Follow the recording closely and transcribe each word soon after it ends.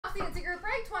CNC group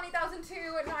break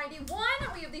 20,291.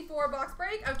 We have the 4-box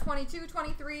break of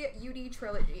 22-23 UD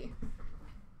Trilogy.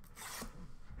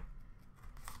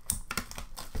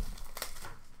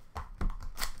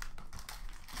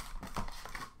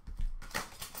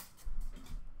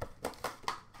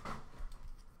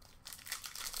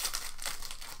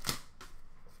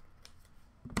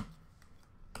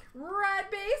 Red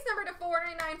base, number to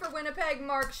 499 for Winnipeg,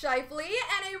 Mark Scheifele.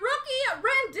 And a rookie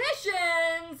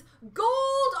renditions,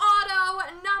 gold auto,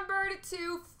 numbered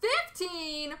to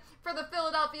 15 for the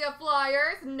Philadelphia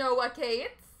Flyers, Noah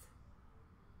Cates.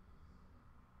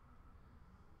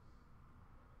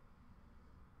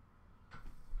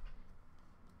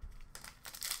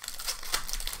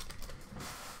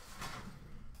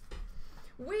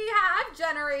 We have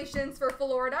Generations for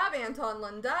Florida of Anton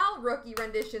Lundell. Rookie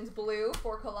Renditions Blue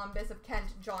for Columbus of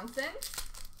Kent Johnson.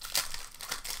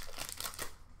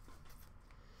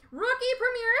 Rookie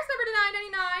Premieres number to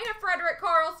 999 of Frederick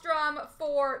Karlstrom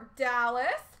for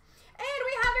Dallas. And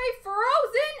we have a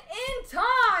Frozen in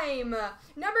Time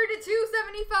number to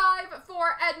 275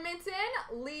 for Edmonton,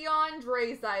 Leon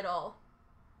Draisaitl.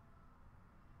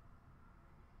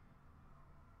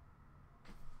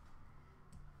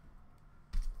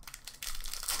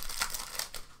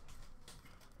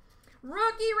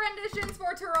 Rookie renditions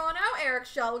for Toronto, Eric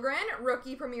Shellgren.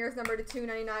 Rookie premieres number to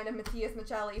 299 of Matthias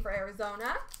Michelli for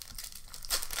Arizona.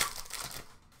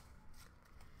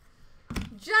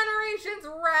 Generations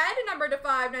red, number to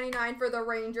 599 for the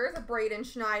Rangers of Braden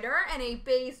Schneider. And a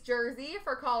base jersey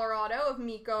for Colorado of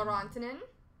Mikko Rantanen.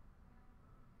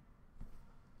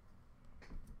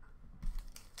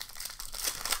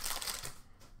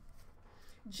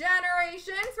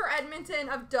 Generations for Edmonton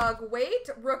of Doug Waite.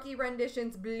 Rookie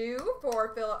renditions blue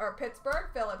for Pittsburgh,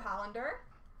 Philip Hallander.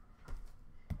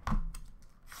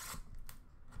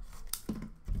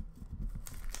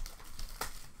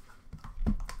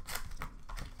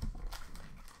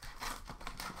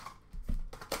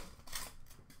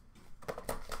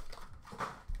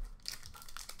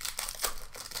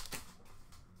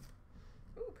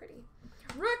 Ooh, pretty.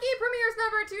 Rookie premieres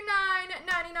number to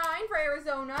 999 for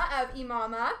Arizona of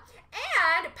Imama.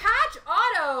 And patch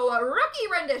auto, rookie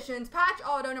renditions, patch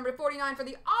auto number 49 for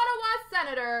the Ottawa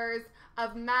Senators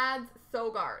of Mads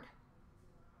Sogard.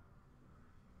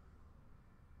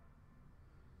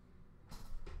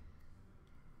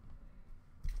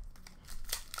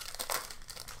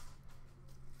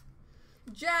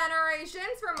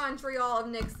 Generations for Montreal of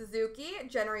Nick Suzuki.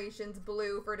 Generations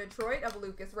blue for Detroit of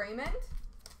Lucas Raymond.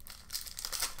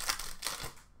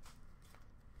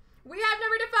 We have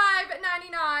number to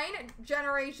 599,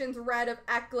 Generations red of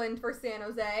Eklund for San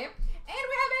Jose. And we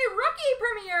have a rookie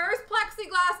premieres,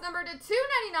 plexiglass number to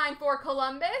 299 for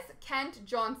Columbus, Kent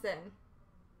Johnson.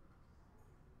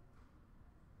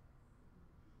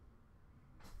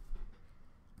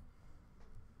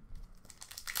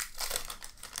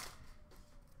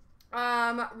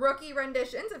 Rookie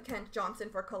renditions of Kent Johnson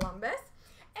for Columbus.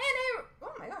 And a,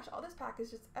 oh my gosh, all this pack is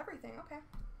just everything, okay.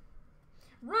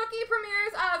 Rookie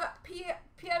premieres of Peter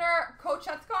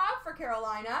Kochetkov for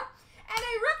Carolina. And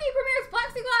a rookie premieres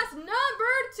plexiglass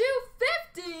number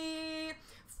 250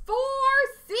 for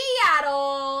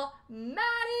Seattle, Matty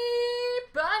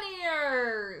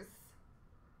Beniers.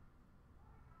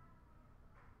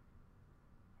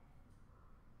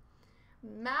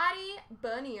 Matty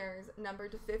Beniers, number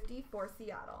 250 for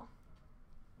Seattle.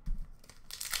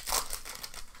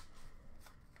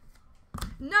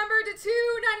 Number to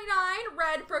 299,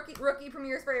 red rookie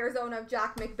premieres for Arizona of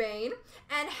Jack McBain.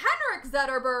 And Henrik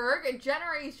Zetterberg,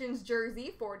 Generations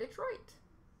jersey for Detroit.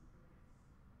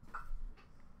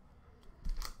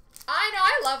 I know,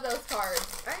 I love those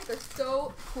cards. I think they're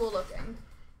so cool looking.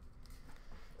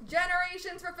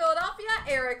 Generations for Philadelphia,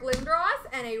 Eric Lindros.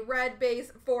 And a red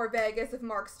base for Vegas of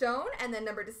Mark Stone. And then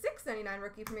number to 699,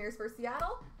 rookie premieres for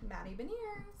Seattle, Matty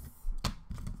Beniers.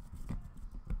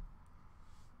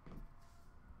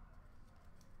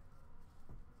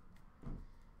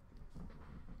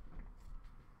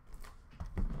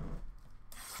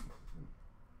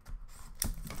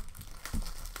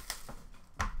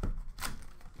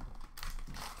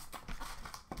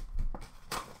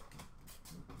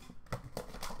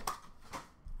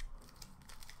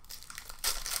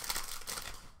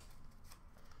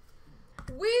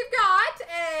 We've got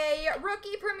a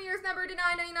rookie premieres number to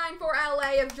 999 for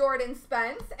LA of Jordan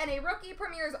Spence. And a rookie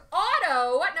premieres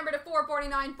auto at number to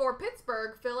 449 for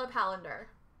Pittsburgh, Philip Hallander.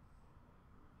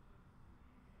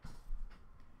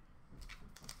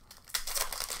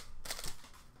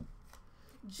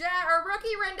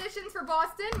 Rookie renditions for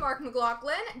Boston, Mark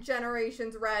McLaughlin.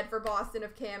 Generations red for Boston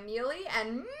of Cam Neely.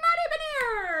 And Matty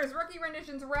Premiers! Rookie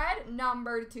renditions red,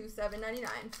 numbered to $7.99.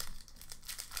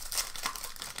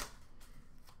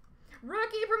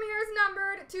 Rookie Premiers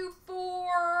numbered to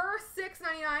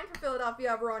 $6.99 for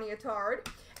Philadelphia of Ronnie Attard.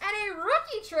 And a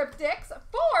rookie triptychs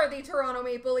for the Toronto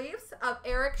Maple Leafs of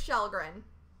Eric Shelgren.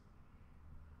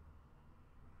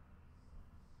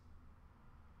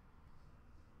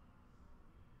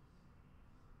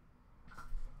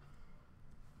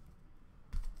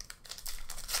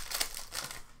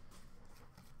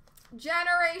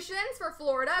 Generations for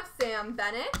Florida of Sam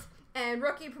Bennett. And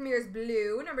Rookie Premiers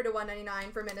Blue, number to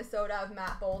 $1.99 for Minnesota of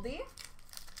Matt Boldy.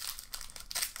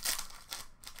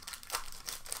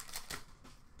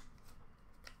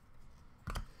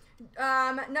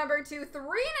 Number to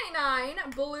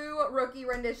 $3.99 Blue Rookie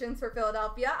Renditions for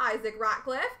Philadelphia, Isaac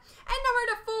Ratcliffe. And number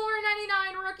to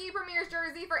 $4.99 Rookie Premiers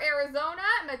Jersey for Arizona,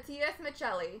 Matthias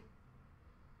Michelli.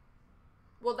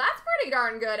 Well, that's pretty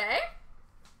darn good, eh?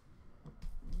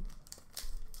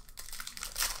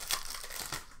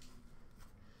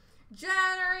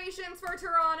 Generations for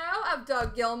Toronto of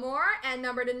Doug Gilmour. And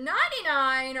number to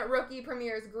 $99 Rookie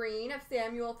Premiers Green of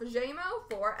Samuel Fajemo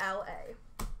for LA.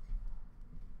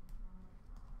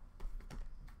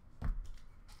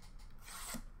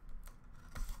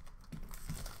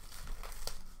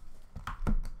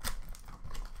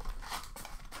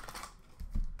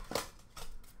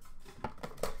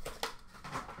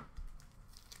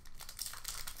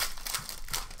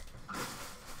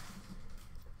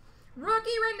 Rookie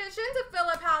renditions of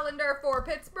Philip Hallander for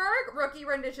Pittsburgh. Rookie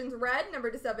renditions red,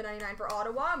 number to $7.99 for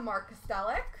Ottawa, Mark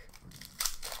Kostelic.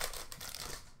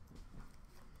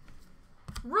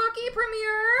 Rookie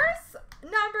Premiers,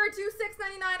 number to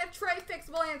 $6.99 of Trey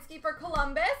Fix-Wolanski for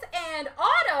Columbus. And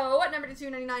auto, number to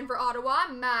 $2.99 for Ottawa,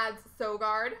 Mads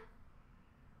Sogard.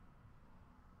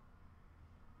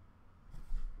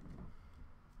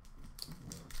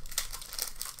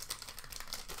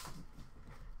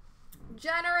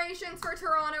 Generations for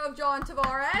Toronto of John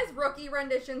Tavares. Rookie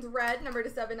renditions red, number to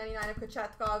 $7.99 of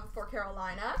Kochetkov for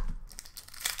Carolina.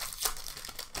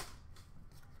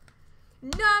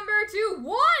 Number to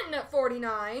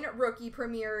 $1.49 Rookie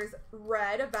Premiers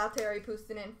red of Valtteri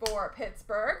Puustinen for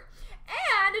Pittsburgh.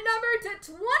 And number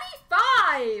to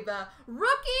 25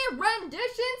 Rookie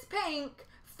renditions pink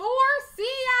for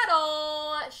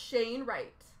Seattle, Shane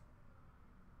Wright.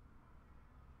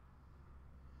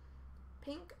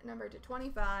 Pink, number to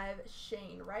 25,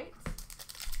 Shane Wright.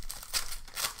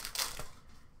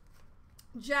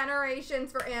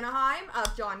 Generations for Anaheim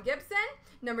of John Gibson.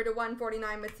 Number to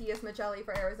 $1.49, Matthias Michelli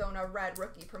for Arizona, red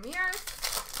Rookie Premiers.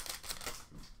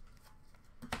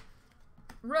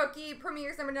 Rookie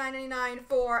Premiers, number $9.99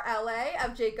 for LA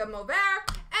of Jacob Mauvert.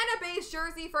 And a base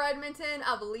jersey for Edmonton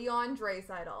of Leon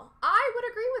Draisaitl. I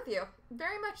would agree with you.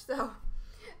 Very much so.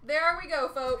 There we go,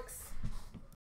 folks.